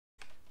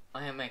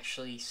I am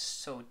actually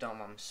so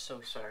dumb, I'm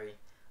so sorry.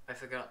 I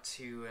forgot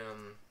to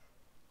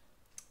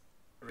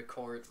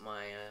record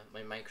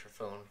my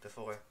microphone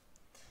before.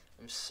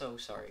 I'm so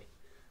sorry.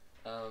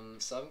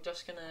 So I'm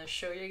just gonna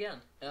show you again.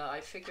 I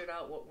figured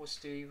out what was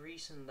the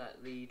reason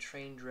that the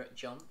train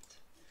jumped.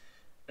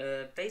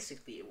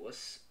 Basically it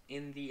was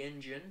in the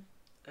engine,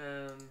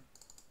 the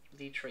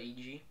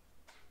EG.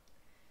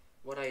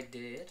 What I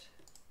did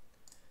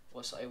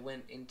was I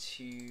went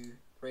into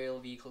rail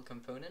vehicle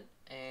component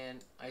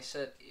and I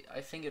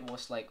think it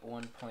was like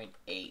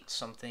 1.8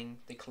 something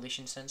the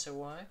collision sensor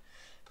Y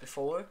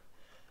before.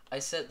 I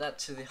set that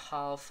to the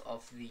half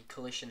of the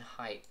collision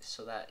height,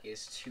 so that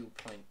is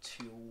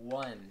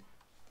 2.21,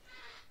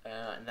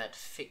 and that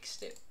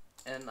fixed it.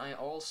 And I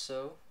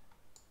also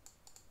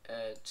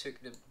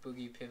took the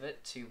boogie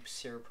pivot to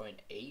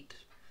 0.8,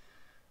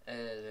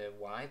 the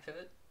Y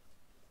pivot,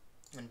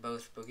 in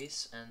both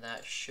boogies, and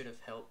that should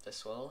have helped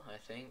as well, I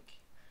think.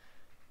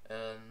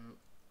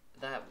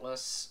 That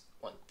was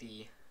what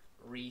the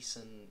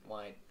reason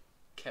why it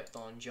kept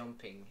on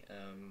jumping,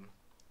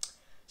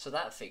 so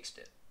that fixed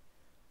it.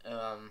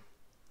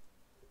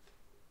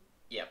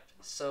 Yep,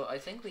 so I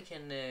think we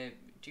can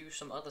do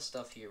some other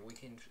stuff here. We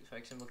can, for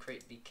example,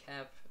 create the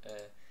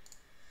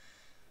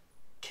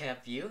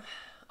cab view.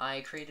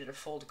 I created a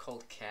folder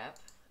called cab,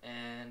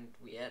 and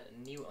we add a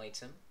new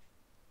item.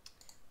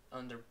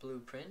 Under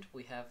blueprint,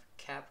 we have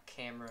cab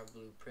camera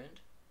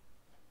blueprint.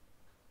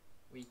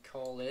 We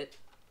call it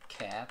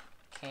cab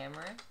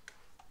camera.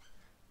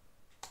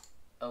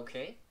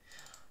 Okay,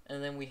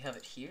 and then we have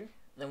it here.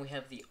 Then we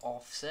have the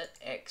offset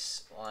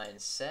X, Y,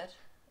 and Z.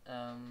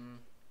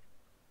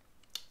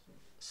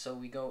 So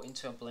we go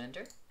into a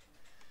blender,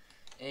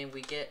 and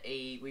we get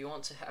we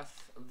want to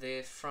have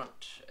the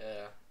front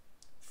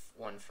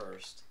one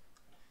first.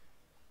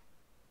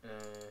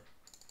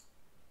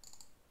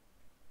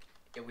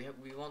 Yeah,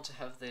 we want to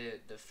have the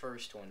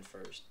first one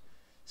first.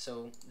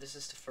 So this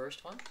is the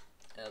first one,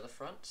 the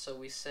front. So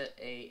we set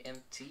a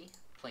empty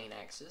plane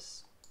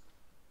axis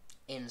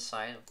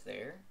inside of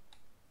there,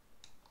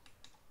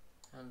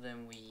 and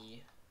then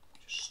we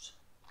just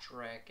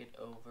drag it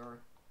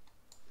over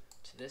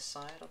to this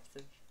side of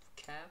the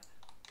cab,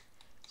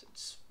 so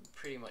it's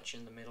pretty much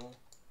in the middle.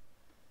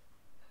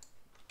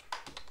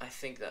 I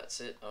think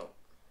that's it. Oh,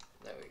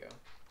 there we go.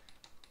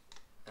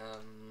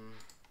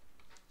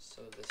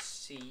 So the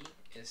C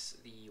is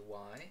the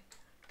Y,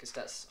 because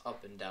that's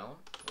up and down.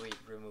 We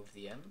remove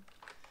the M.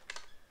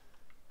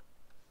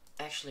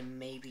 Actually,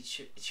 maybe it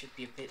should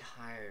be a bit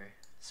higher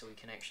so we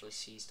can actually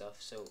see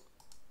stuff. So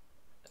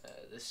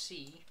the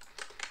C,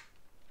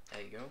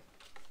 there you go.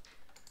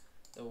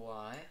 The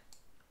Y,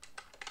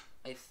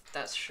 I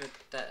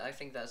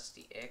think that's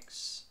the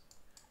X,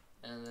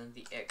 and then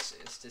the X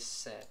is the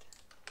Z.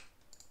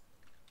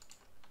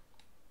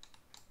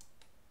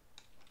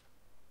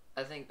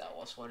 I think that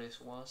was what it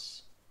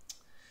was.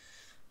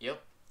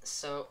 Yep.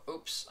 So,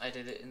 oops, I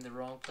did it in the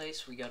wrong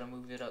place. We gotta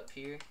move it up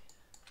here.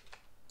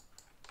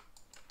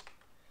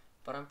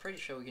 But I'm pretty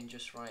sure we can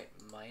just write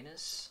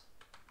minus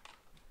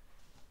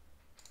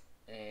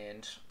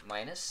and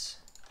minus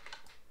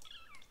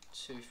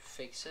to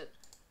fix it.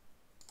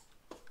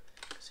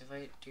 So if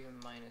I do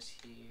minus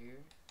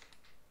here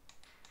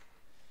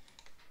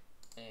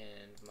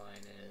and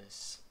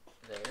minus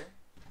there,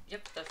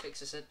 yep, that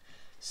fixes it.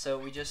 So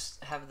we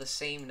just have the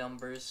same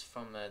numbers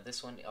from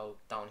this one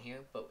down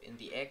here, but in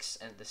the X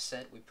and the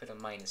Z we put a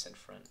minus in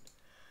front.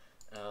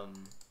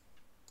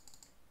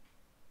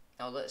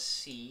 Now let's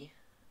see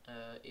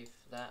if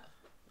that,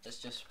 let's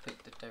just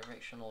pick the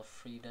directional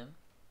freedom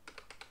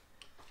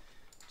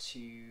to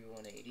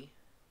 180.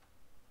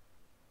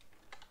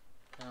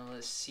 Now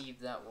let's see if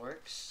that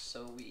works.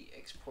 So we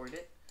export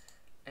it,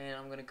 and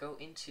I'm gonna go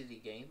into the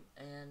game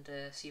and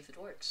see if it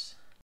works.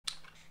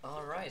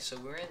 Alright, so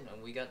we're in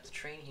and we got the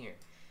train here.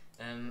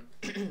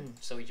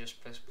 So we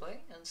just press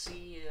play and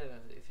see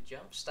if it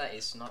jumps. That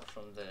is not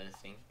from the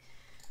thing.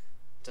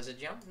 Does it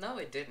jump? No,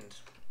 it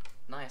didn't.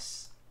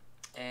 Nice.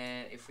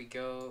 And if we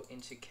go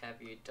into cab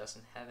view, it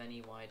doesn't have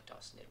any. Why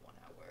doesn't it want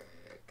to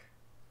work?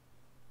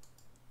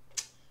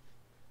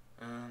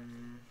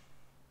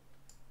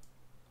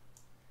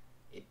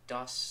 It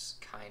does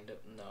kind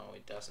of. No,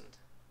 it doesn't.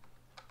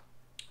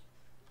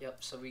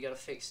 Yep, so we gotta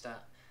fix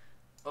that.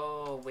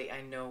 Oh wait,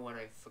 I know what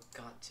I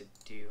forgot to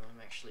do. I'm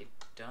actually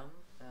dumb.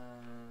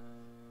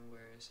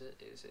 Where is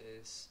it?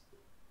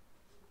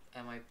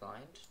 Am I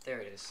blind? There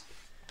it is.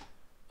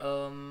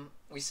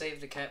 We save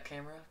the cab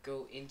camera,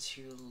 go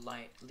into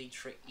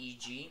Litra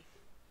EG,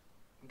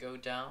 go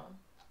down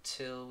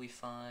till we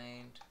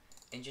find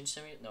engine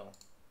simulator. No.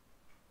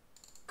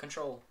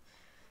 Control.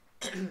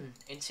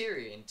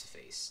 Interior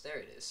interface. There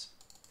it is.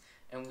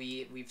 And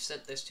we've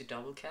set this to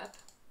double cap,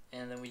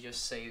 and then we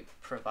just say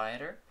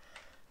provider.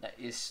 That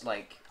is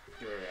like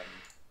your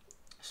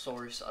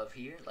source of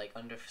here, like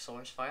under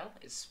source file.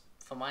 It's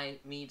for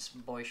me it's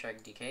Boy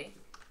Shark DK.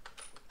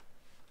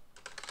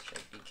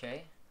 Shark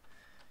DK.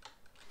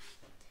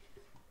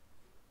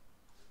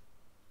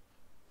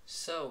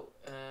 So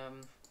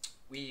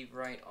we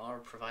write our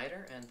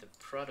provider, and the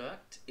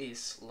product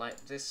is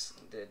like this,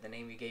 the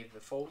name you gave the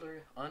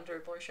folder under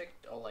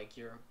project, or like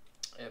your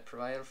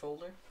provider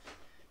folder.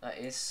 That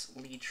is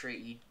Litra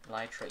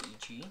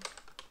EG.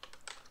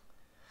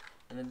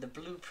 And then the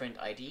blueprint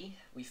ID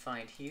we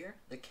find here,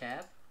 the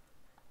cab,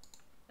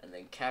 and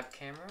then cab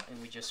camera,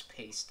 and we just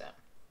paste that.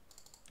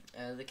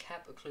 The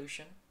cab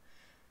occlusion,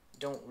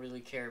 don't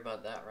really care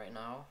about that right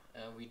now.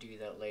 We do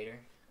that later.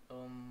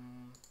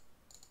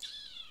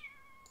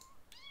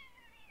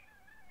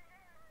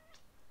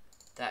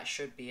 That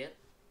should be it,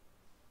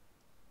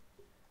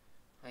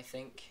 I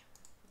think.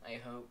 I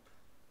hope.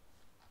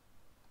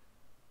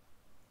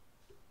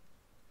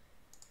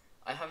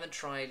 I haven't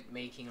tried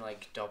making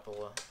like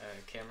double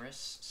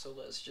cameras, so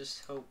let's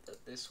just hope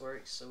that this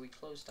works. So we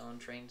close down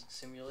Train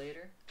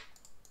Simulator,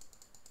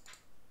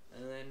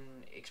 and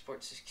then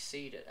export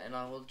succeeded, and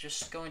I will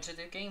just go into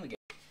the game again.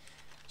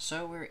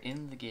 So we're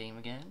in the game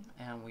again,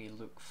 and we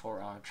look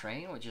for our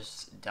train, which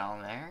is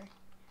down there.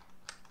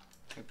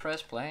 We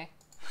press play.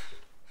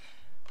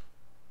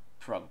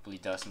 Probably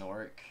doesn't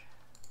work.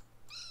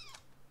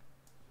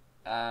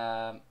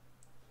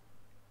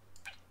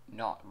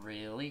 Not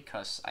really,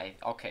 cause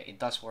okay, it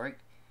does work.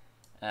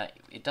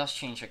 It does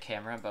change your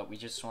camera, but we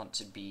just want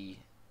to be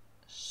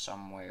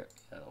somewhere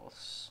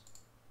else.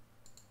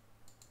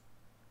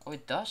 Oh,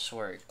 it does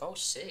work. Oh,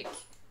 sick.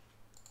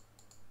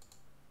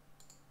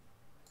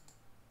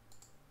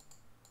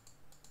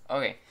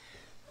 Okay.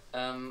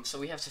 So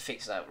we have to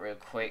fix that real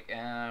quick.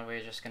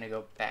 We're just gonna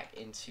go back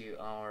into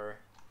our.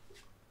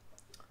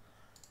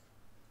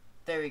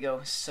 There we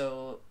go.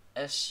 So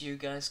as you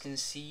guys can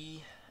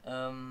see,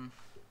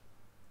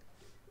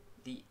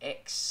 the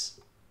x-axis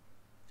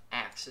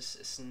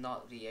is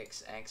not the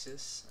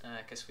x-axis,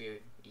 because we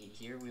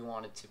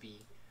want it to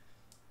be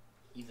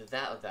either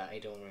that or that. I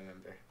don't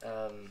remember.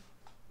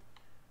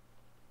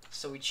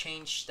 So we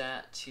changed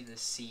that to the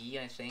C,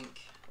 I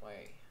think.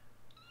 Wait.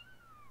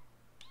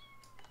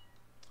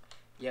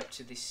 Yep,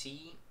 to the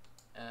C.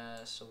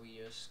 So we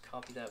just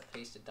copy that,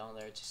 paste it down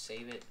there to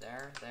save it.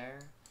 There,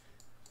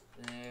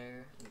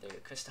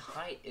 because the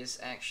height is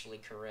actually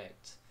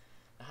correct.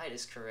 The height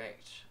is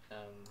correct.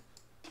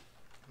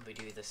 We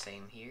do the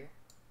same here.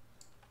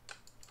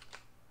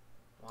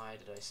 Why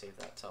did I save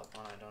that top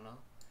one? I don't know.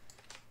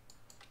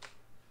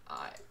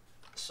 Alright,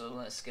 so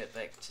let's get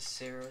back to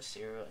 0,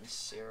 0, and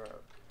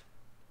 0.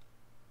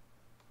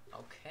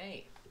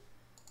 Okay.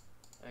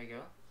 There you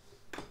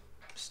go.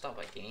 Stop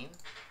my game.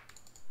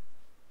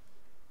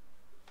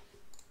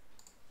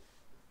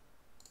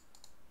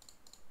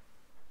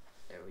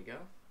 There we go.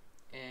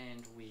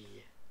 And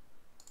we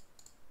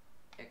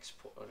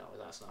export. Oh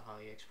no, that's not how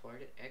you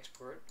export it.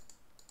 Export.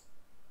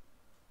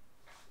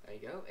 There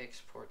you go.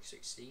 Export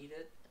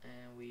succeeded,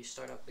 and we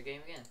start up the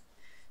game again.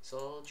 So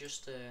I'll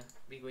just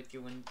be with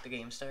you when the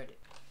game started.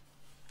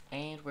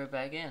 And we're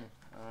back in.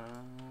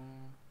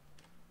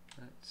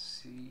 Let's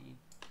see.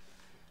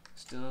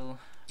 Still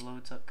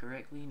loads up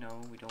correctly.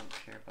 No, we don't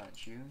care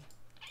about you.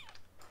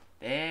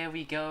 There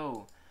we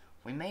go.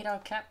 We made our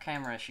cab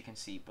camera, as you can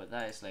see, but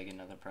that is like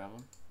another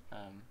problem.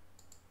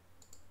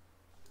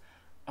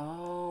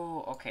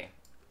 Oh, okay,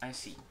 I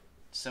see.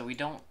 So we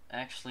don't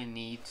actually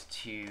need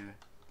to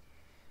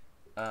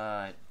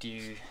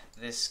do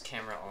this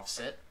camera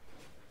offset.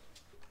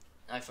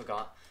 I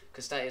forgot,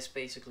 because that is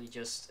basically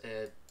just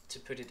to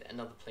put it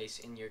another place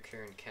in your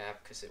current cab,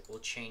 because it will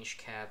change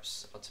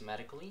cabs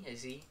automatically, I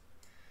see.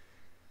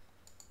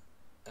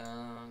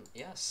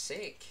 Yeah,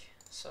 sick.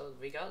 So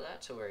we got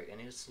that to work,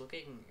 and it's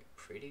looking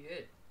pretty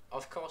good.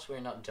 Of course, we're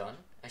not done,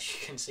 as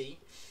you can see,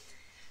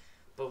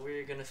 but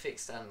we're gonna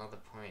fix that another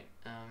point.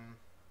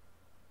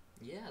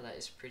 Yeah, that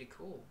is pretty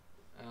cool.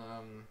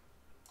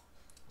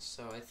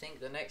 So I think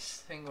the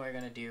next thing we're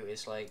gonna do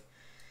is like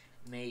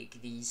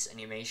make these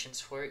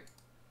animations work,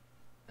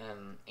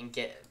 and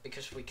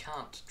because we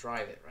can't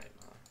drive it right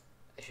now.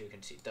 As you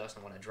can see, it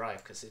doesn't want to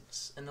drive because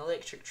it's an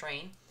electric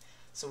train.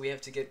 So we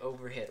have to get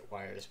overhead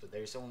wires, but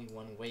there's only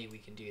one way we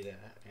can do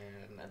that,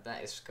 and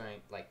that is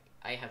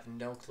I have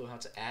no clue how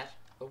to add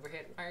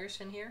overhead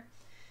wires in here.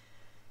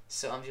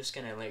 So I'm just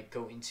gonna like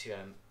go into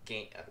a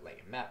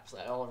map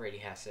that already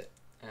has it,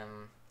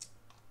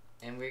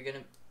 and we're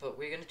gonna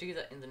do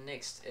that in the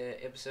next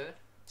episode.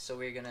 So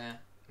we're gonna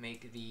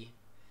make the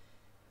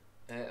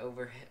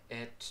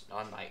overhead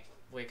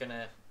we're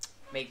gonna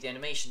make the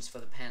animations for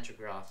the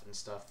pantograph and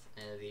stuff,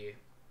 and the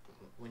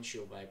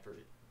windshield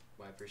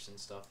wipers and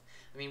stuff.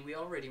 I mean, we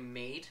already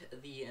made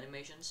the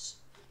animations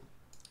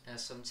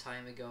some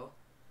time ago.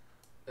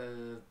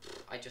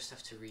 I just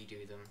have to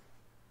redo them.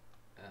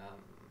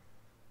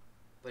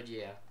 But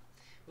yeah,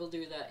 we'll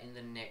do that in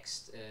the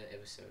next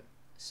episode.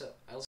 So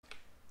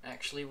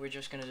actually, we're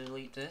just gonna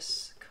delete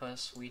this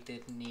because we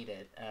didn't need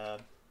it.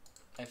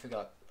 I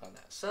forgot about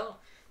that. So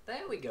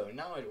there we go.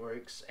 Now it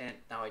works, and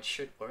now it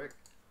should work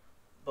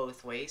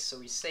both ways. So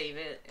we save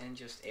it and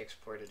just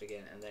export it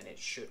again, and then it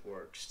should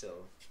work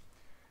still.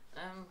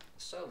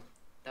 So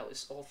that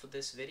was all for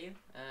this video,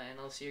 and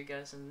I'll see you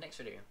guys in the next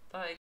video. Bye.